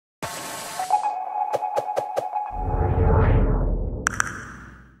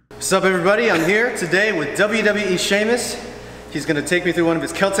What's up, everybody? I'm here today with WWE Sheamus. He's going to take me through one of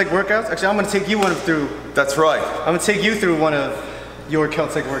his Celtic workouts. Actually, I'm going to take you through. That's right. I'm going to take you through one of your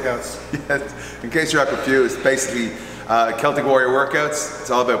Celtic workouts. Yes. In case you're not confused, basically Celtic Warrior workouts.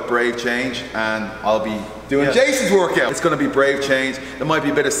 It's all about brave change, and I'll be doing Jason's workout. It's going to be brave change. There might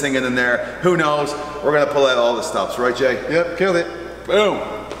be a bit of singing in there. Who knows? We're going to pull out all the stops, right, Jay? Yep, killed it. Boom.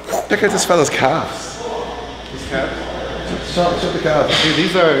 Check out this fella's calves. These calves? Show the calves. Dude,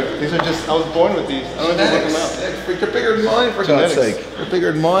 these are just, I was born with these. I don't even look them out. They're bigger than mine, for God's sake. They're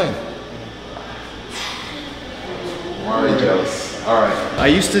bigger than mine. Why are you jealous? Alright. I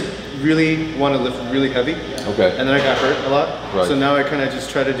used to really want to lift really heavy. Okay. And then I got hurt a lot. Right. So now I kind of just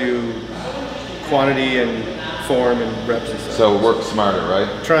try to do quantity and form and reps and stuff. So work smarter,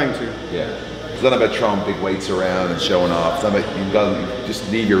 right? Trying to. Yeah. It's not about throwing big weights around and showing off. It's not about, you just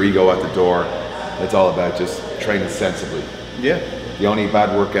leave your ego at the door. It's all about just training sensibly. Yeah. The only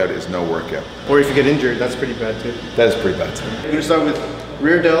bad workout is no workout. Or if you get injured, that's pretty bad too. That is pretty bad too. We're gonna start with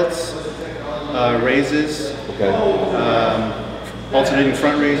rear delts, raises, okay. Alternating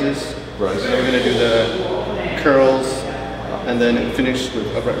front raises. Right. And then we're gonna do the curls, and then finish with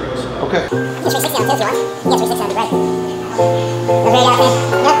upright rows. Okay. 360 on the tilt if you want. Yeah, 360 on the right.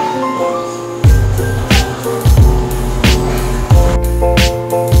 Yep.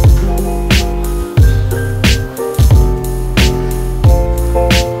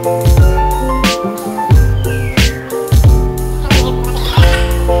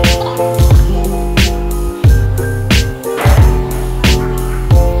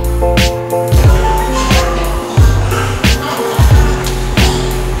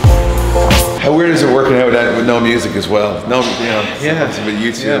 How weird is it working out with no music as well? No, you know, yeah. With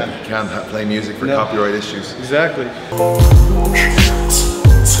YouTube, you can't play music for copyright issues. Exactly.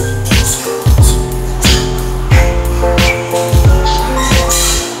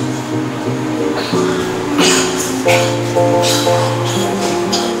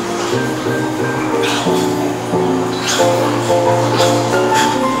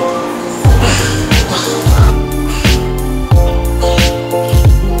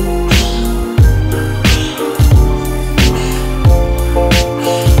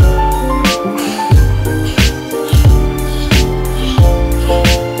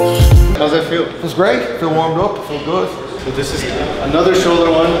 How's that feel? Feels great. Feel warmed up. Feel good. So this is another shoulder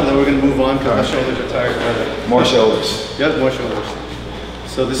one, and then we're going to move on because my shoulders are tired. More shoulders. Yep, more shoulders.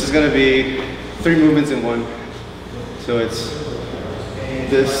 So this is going to be 3 movements in one. So it's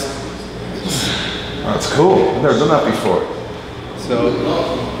this. Oh, that's cool. I've never done that before. So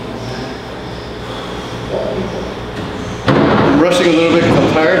I'm rushing a little bit because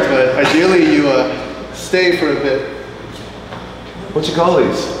I'm tired, but ideally you stay for a bit. What you call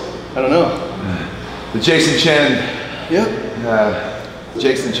these? I don't know. The Jason Chen. Yep.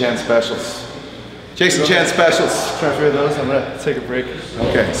 Jason Chen specials. Jason Chen specials. Try for those. I'm gonna take a break.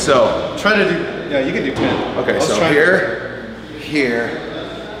 Okay, so Try to do. Yeah, you can do 10. okay, so here, here.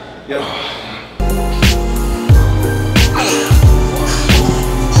 Yep.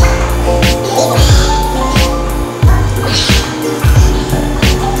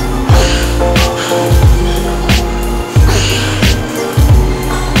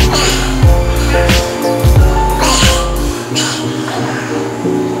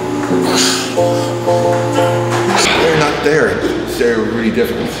 They're really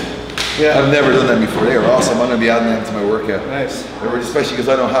difficult. Yeah. I've never done them before. They are awesome. I'm going to be adding them to my workout. Nice. Especially because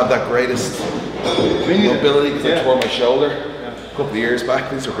I don't have that greatest mobility because I tore my shoulder a couple of years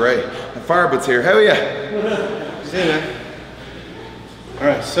back. These are great. And Firebut's here. How are you? See you, man.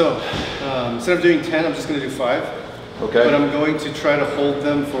 Alright, so instead of doing 10, I'm just going to do 5. Okay. But I'm going to try to hold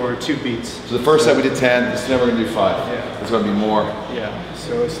them for 2 beats. So the first set we did 10, this time we're going to do 5. Yeah. It's going to be more. Yeah.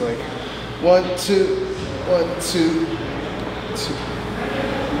 So it's like 1, 2, 1, 2, 2.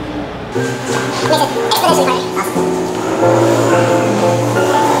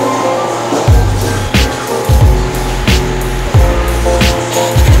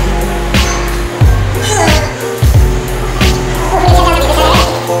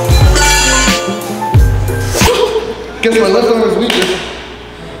 Guess my left arm is weaker.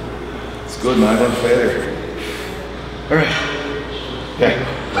 It's good, man. Don't failure. All right. Okay.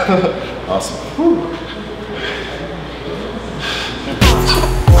 Awesome. Whew.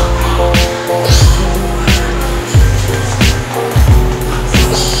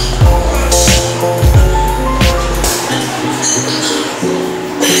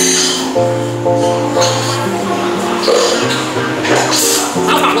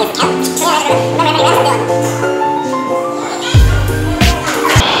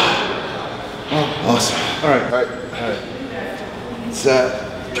 Awesome. All right. All right.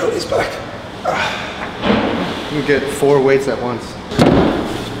 Set. Throw these back. You get 4 weights at once.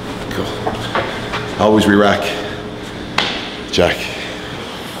 Cool. Always re-rack. Jack.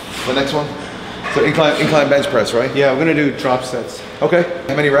 The next one? So incline bench press, right? Yeah, we're gonna do drop sets. Okay.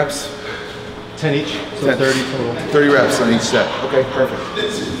 How many reps? 10 each, so 10. 30 total. 30 reps on each set. Okay, perfect.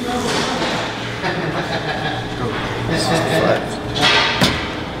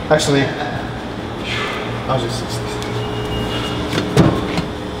 Actually, I'll do 60s.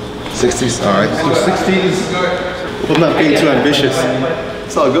 60s, all right. So 60s, I'm not being too ambitious.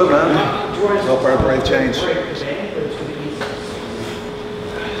 It's all good, man. It's all part of brave change.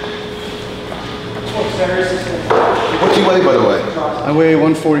 What do you weigh, by the way? I weigh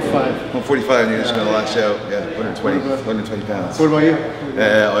 145. 145, and you're just going to lash out, 120 pounds. What about you?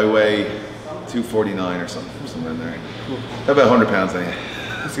 I weigh 249 or something in there. Cool. About 100 pounds, anyway.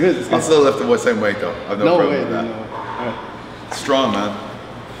 It's good, it's good. I'll still lift the same weight, though. I've no problem with that. No way. All right. Strong, man.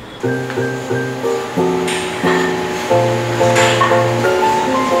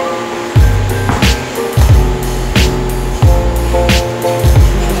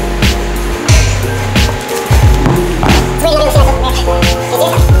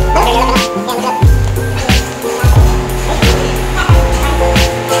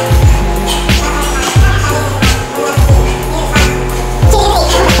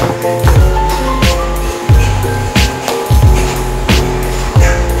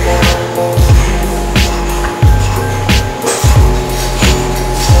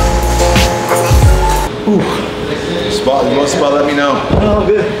 Spot, let me know. Oh,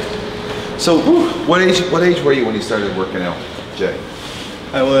 good. So, what age were you when you started working out, Jay?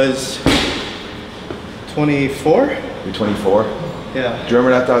 I was 24. You're 24? Yeah. Do you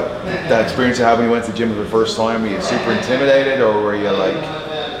remember that experience you had when you went to the gym for the first time? Were you super intimidated, or were you like,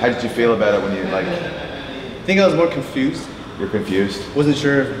 how did you feel about it when you like? I think I was more confused. You're confused? Wasn't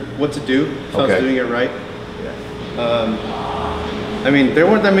sure what to do, if I was doing it right. Yeah. I mean, there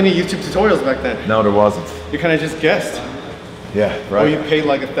weren't that many YouTube tutorials back then. No, there wasn't. You kind of just guessed. Yeah, right. Or you paid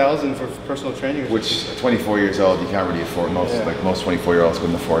like $1,000 for personal training. Which, at 24 years old, you can't really afford. Most 24-year-olds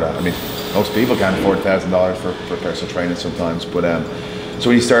couldn't afford that. I mean, most people can't afford $1,000 for personal training sometimes. But so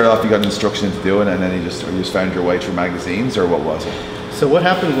when you started off, you got an instruction to do it, and then you just found your way through magazines, or what was it? So what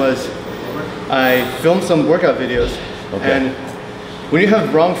happened was, I filmed some workout videos, and when you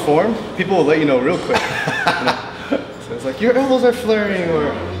have wrong form, people will let you know real quick. So it's like, your elbows are flaring,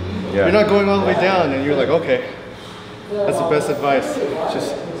 or you're not going all the way down, and you're like, okay, that's the best advice.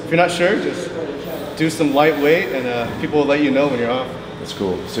 Just, if you're not sure, just do some light weight, and people will let you know when you're off. That's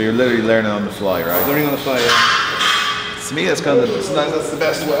cool. So you're literally learning on the fly, right? Learning on the fly, yeah. To me, that's kind of that's the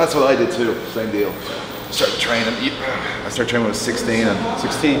best way. That's what I did too. Same deal. I started training when I was 16. And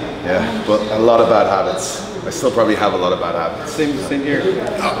 16. Yeah, but a lot of bad habits. I still probably have a lot of bad habits. Same here.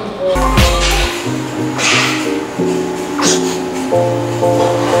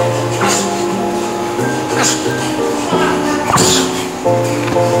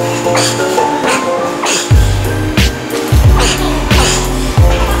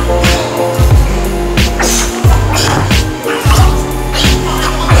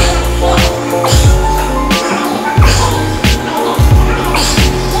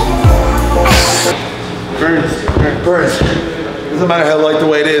 Burns. Doesn't matter how light the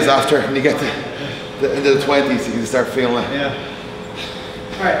weight is after when you get into the 20s, you can start feeling it. Yeah.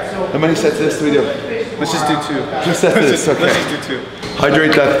 Alright, so how many sets of this do we do? Let's just do 2. Two sets of this, okay. Let's just do 2.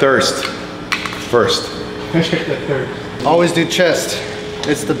 Hydrate that thirst first. Always do chest.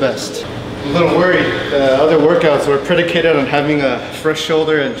 It's the best. I'm a little worried. Other workouts were predicated on having a fresh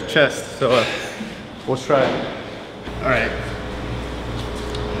shoulder and chest, so we'll try it. All right.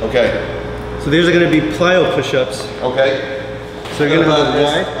 Okay. So these are going to be plyo push-ups. Okay. So you're going to have a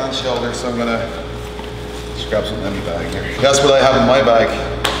wide on shoulder, so I'm going to just grab something in my bag here. That's what I have in my bag.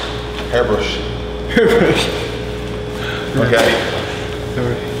 Hairbrush. Hairbrush. Okay.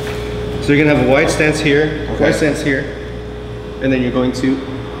 So you're going to have a wide stance here, wide stance here, and then you're going to,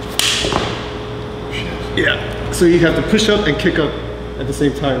 so you have to push up and kick up at the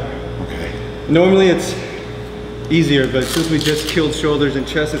same time. Okay. Normally it's easier, but since we just killed shoulders and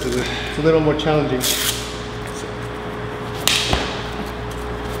chest, it's a little more challenging.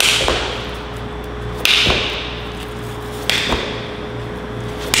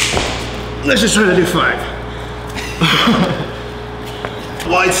 Let's just try to do 5.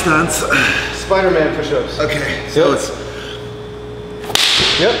 Wide stance. Spider-Man push-ups. Okay, so it's...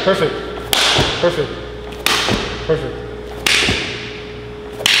 Yep, perfect. Perfect. Perfect.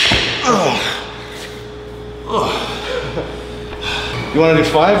 You want to do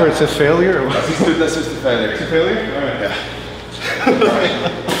 5 or it's a failure? Or Let's just do failure. It's a failure? Alright. Yeah. It's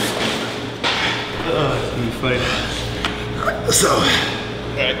gonna be funny. So,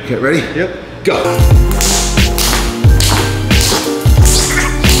 get ready? Yep. Go.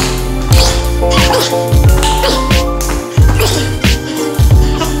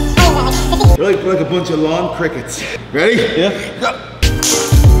 You're like a bunch of lawn crickets. Ready? Yeah. Go.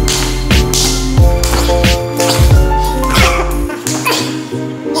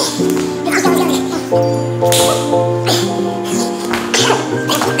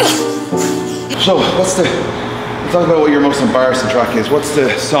 So, let's talk about what your most embarrassing track is. What's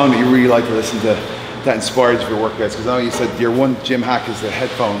the song that you really like to listen to that inspires your workouts? Because I know you said your one gym hack is the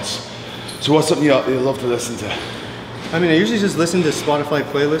headphones. So what's something you love to listen to? I mean, I usually just listen to Spotify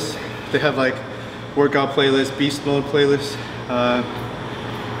playlists. They have like workout playlists, beast mode playlists.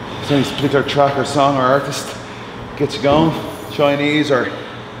 Is there any particular track or song or artist gets you going? Chinese or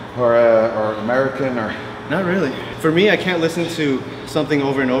American or? Not really. For me, I can't listen to something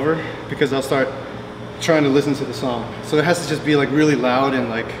over and over because I'll start trying to listen to the song. So it has to just be like really loud and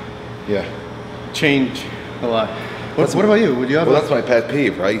like change a lot. What about you? Would you have? Well, that's my pet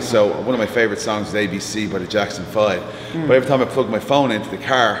peeve, right? So one of my favorite songs is ABC by the Jackson 5. But every time I plug my phone into the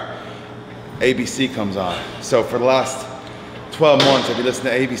car, ABC comes on. So for the last 12 months, I've been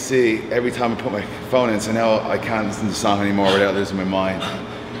listening to ABC every time I put my phone in. So now I can't listen to the song anymore without losing my mind.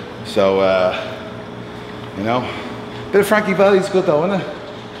 So, you know, a bit of Frankie Valli's good though, isn't it?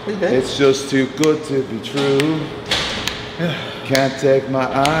 It's just too good to be true. Can't take my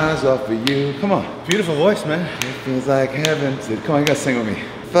eyes off of you. Come on. Beautiful voice, man. It feels like heaven to, come on, you gotta sing with me.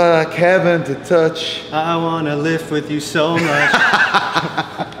 Fuck heaven to touch. I wanna live with you so much.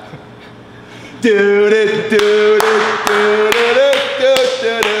 Do it, do it, do it, do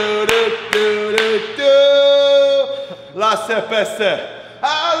it, do it, do it. La Cepeste. I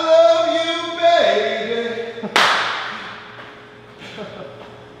love you, baby.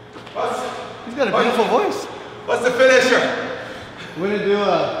 He's got a beautiful voice. What's the finisher? We're gonna do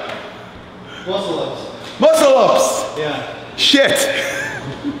muscle ups. Muscle ups. Yeah. Shit.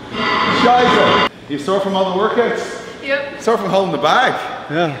 Scheiße. You sore from all the workouts? Yep. Sore from holding the bag?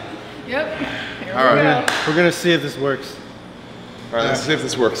 Yeah. Yep. Here All right. we go. We're gonna see if this works. All right, let's see if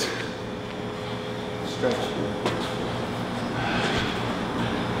this works. Stretch.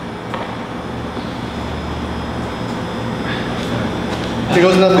 Here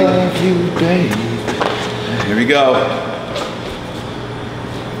goes nothing. Love you, babe. Here we go.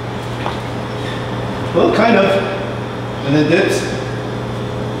 Well, kind of. And then dips.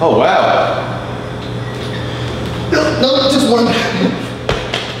 Oh, wow. No, just one.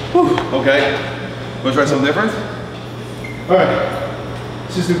 Okay. Want to try something different? All right.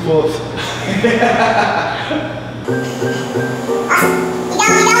 Let's just do pull-ups.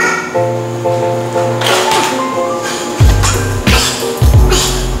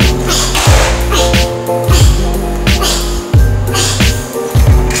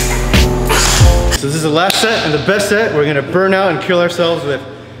 So this is the last set and the best set. We're gonna burn out and kill ourselves with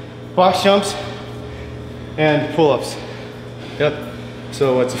box jumps and pull-ups. Yep.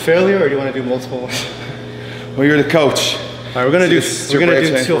 So it's a failure, or do you want to do multiple ones? Well, you're the coach. All right, we're gonna do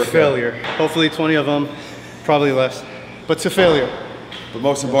till failure. Hopefully 20 of them, probably less, but to failure. But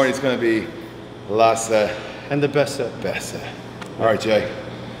most important, it's going to be the last set. And the best set. Best set. All right, Jay.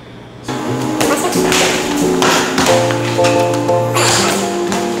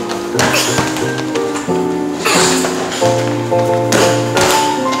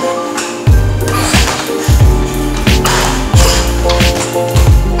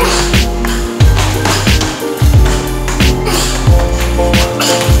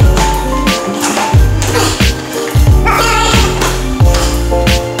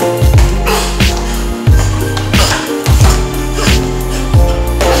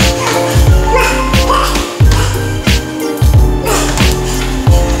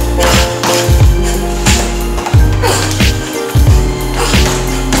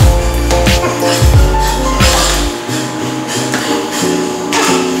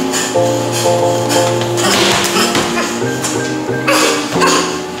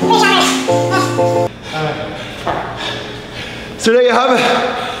 So there you have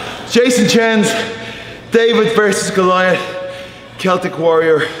it. Jason Chen's David versus Goliath Celtic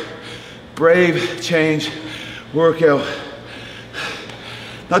Warrior Brave Change workout.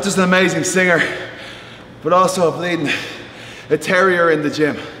 Not just an amazing singer, but also a terrier in the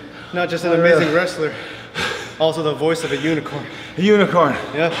gym. Not just an amazing wrestler, also the voice of a unicorn. A unicorn.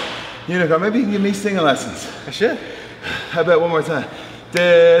 Yeah. Unicorn. Maybe you can give me singing lessons. I should. How about one more time? I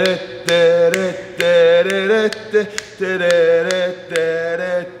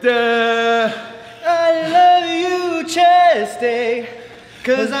love you, chest. day,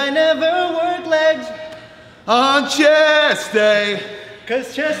 cause I never work legs. On chest day,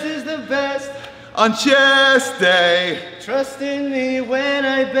 Cause chest is the best. on chest day. Trust in me when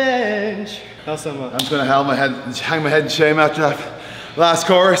I bench. How's some? I'm just gonna hang my head in shame after that last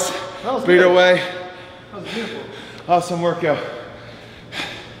chorus. That was Beat good. away. That was beautiful. Awesome workout.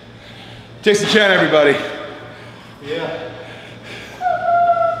 Jason Chen, everybody. Yeah.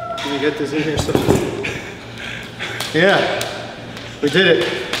 Let me get this in here. So. Yeah. We did it.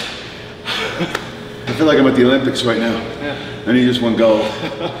 I feel like I'm at the Olympics right now. Yeah. And he just won gold.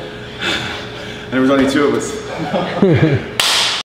 And there was only 2 of us.